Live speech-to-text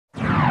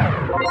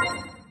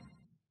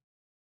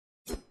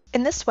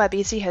In this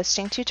WebEasy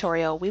hosting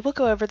tutorial, we will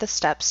go over the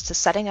steps to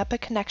setting up a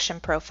connection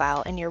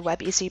profile in your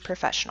WebEasy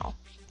Professional.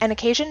 An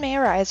occasion may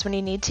arise when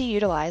you need to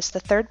utilize the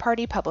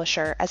third-party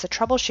publisher as a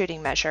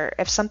troubleshooting measure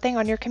if something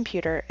on your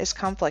computer is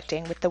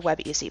conflicting with the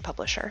WebEasy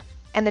publisher.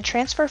 And the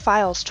Transfer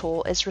Files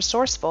tool is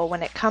resourceful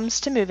when it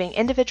comes to moving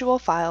individual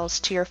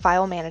files to your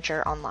file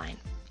manager online.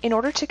 In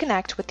order to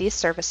connect with these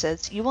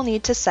services, you will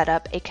need to set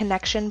up a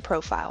connection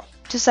profile.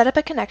 To set up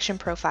a connection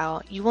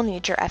profile, you will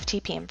need your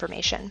FTP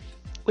information,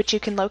 which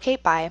you can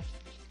locate by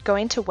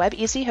going to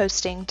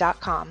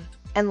webeasyhosting.com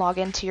and log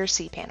into your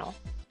cPanel.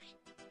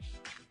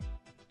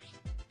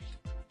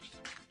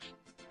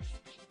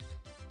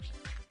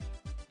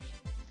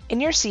 In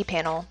your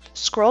cPanel,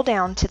 scroll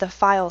down to the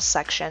Files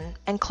section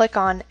and click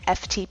on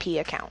FTP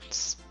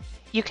Accounts.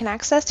 You can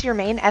access your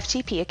main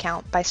FTP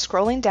account by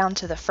scrolling down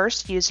to the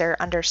first user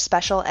under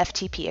Special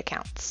FTP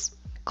Accounts.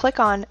 Click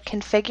on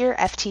Configure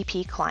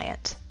FTP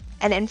Client,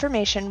 and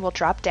information will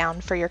drop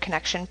down for your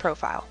connection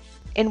profile.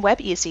 In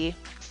WebEasy,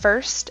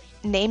 first,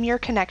 name your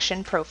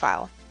connection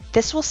profile.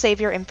 This will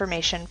save your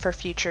information for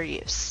future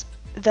use.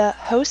 The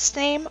host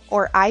name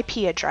or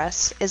IP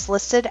address is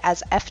listed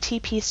as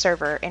FTP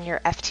server in your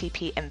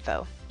FTP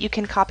info. You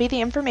can copy the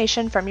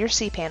information from your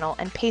cPanel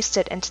and paste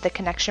it into the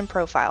connection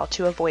profile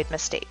to avoid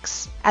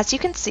mistakes. As you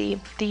can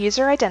see, the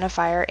user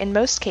identifier in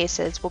most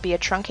cases will be a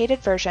truncated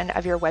version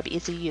of your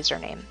WebEasy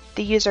username.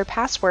 The user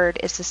password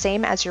is the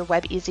same as your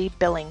WebEasy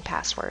billing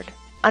password.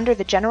 Under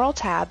the General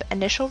tab,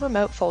 Initial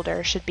Remote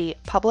folder should be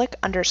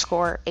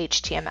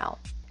public_HTML,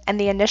 and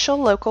the initial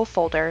local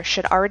folder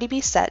should already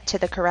be set to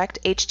the correct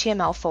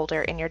HTML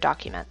folder in your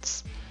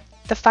documents.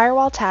 The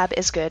Firewall tab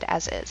is good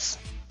as is,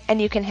 and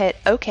you can hit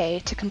OK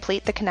to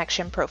complete the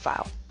connection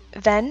profile.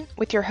 Then,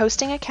 with your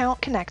hosting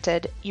account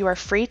connected, you are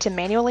free to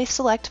manually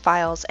select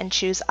files and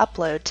choose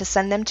Upload to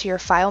send them to your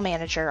file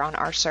manager on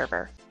our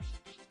server.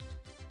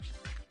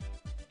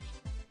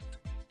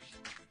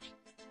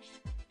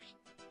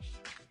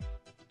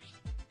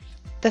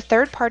 The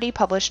third-party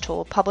Publish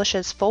tool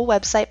publishes full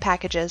website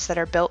packages that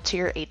are built to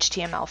your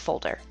HTML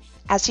folder.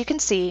 As you can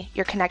see,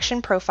 your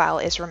connection profile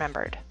is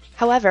remembered.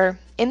 However,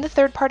 in the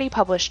third-party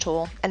Publish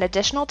tool, an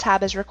additional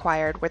tab is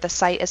required where the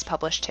site is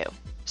published to.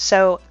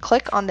 So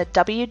click on the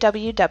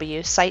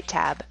www site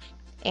tab,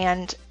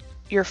 and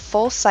your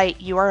full site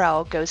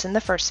URL goes in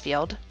the first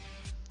field.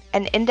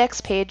 An index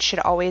page should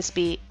always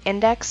be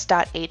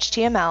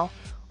index.html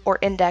or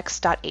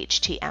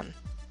index.htm.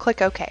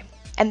 Click OK.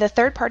 And the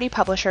third-party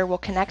publisher will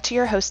connect to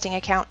your hosting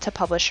account to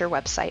publish your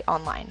website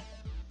online.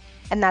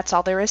 And that's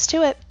all there is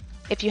to it.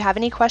 If you have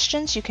any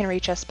questions, you can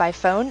reach us by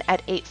phone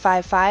at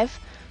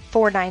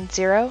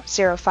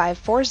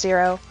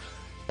 855-490-0540,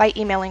 by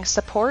emailing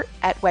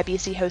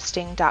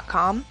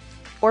support@webeasyhosting.com,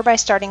 or by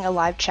starting a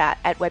live chat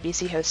at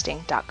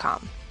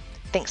webeasyhosting.com.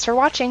 Thanks for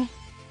watching!